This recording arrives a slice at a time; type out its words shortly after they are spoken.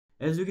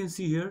As you can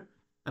see here,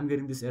 I'm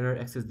getting this error,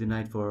 access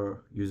denied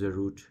for user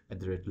root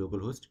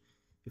 @localhost.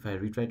 If I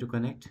retry to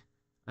connect,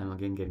 I'm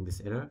again getting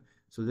this error.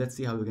 So let's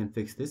see how we can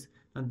fix this.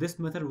 Now this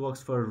method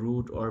works for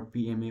root or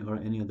PMA or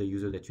any other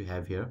user that you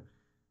have here.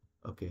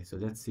 Okay, so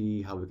let's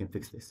see how we can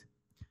fix this.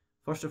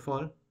 First of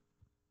all,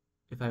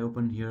 if I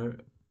open here,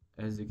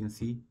 as you can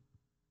see,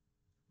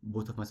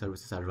 both of my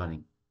services are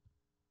running.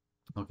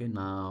 Okay,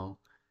 now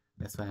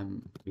that's why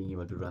I'm being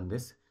able to run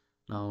this.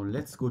 Now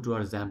let's go to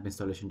our XAMPP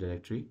installation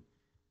directory,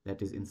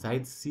 that is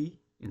inside C,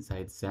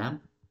 inside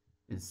XAMPP,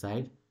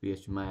 inside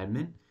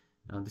phpmyadmin.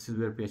 Now this is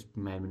where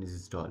phpmyadmin is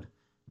installed.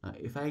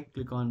 If I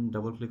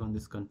double click on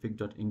this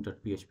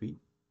config.inc.php,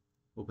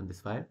 open this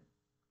file,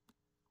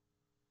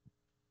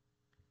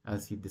 I'll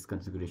see this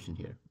configuration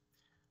here.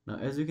 Now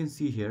as you can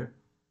see here,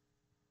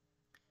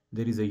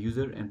 there is a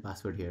user and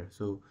password here.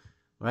 So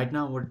right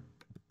now what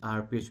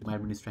our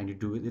phpmyadmin is trying to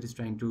do, it is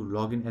trying to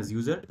log in as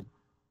user,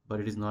 but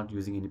it is not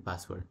using any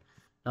password.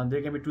 Now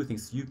there can be two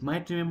things. You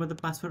might remember the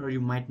password or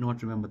you might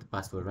not remember the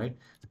password, right?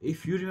 So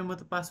if you remember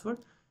the password,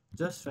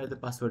 just write the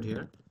password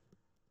here,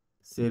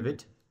 save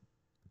it,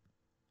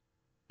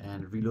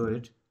 and reload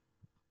it,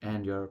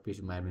 and your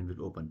phpmyadmin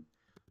will open.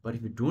 But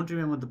if you don't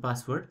remember the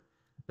password,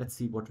 let's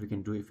see what we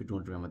can do if you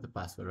don't remember the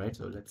password, right?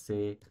 So let's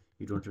say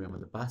you don't remember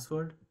the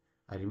password.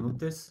 I remove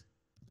this,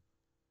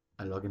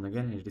 I log in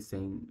again, and it is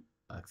saying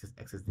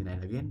access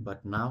denied again,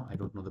 but now I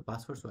don't know the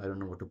password, so I don't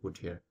know what to put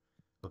here.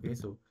 Okay,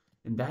 so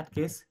in that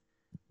case,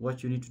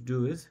 what you need to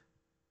do is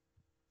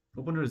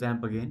open your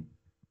XAMPP again,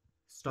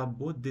 stop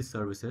both these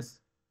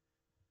services,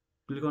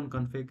 click on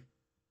config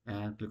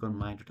and click on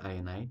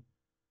my.ini,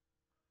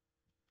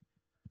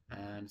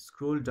 and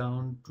scroll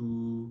down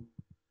to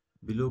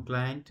below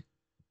client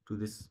to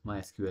this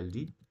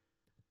mysqld,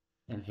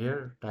 and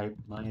here type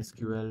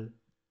mysqld,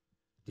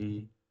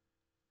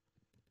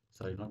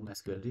 sorry, not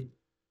mysqld,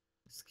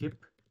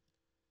 skip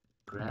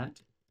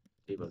grant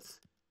tables,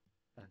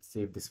 and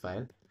save this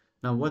file.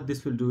 Now what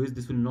this will do is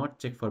this will not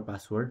check for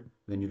password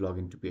when you log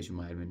into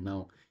phpmyadmin.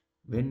 Now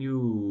when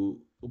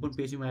you open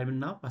phpmyadmin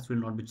now, password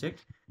will not be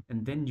checked,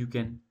 and then you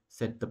can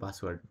set the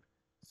password.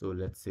 So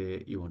let's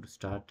say you want to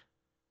start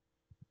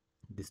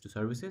these two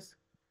services.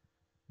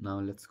 Now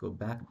let's go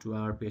back to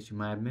our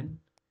phpmyadmin,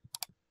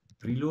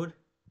 reload,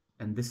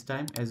 and this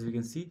time as you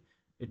can see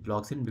it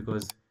logs in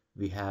because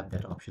we have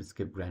that option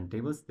skip grant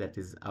tables, that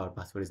is our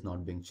password is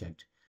not being checked.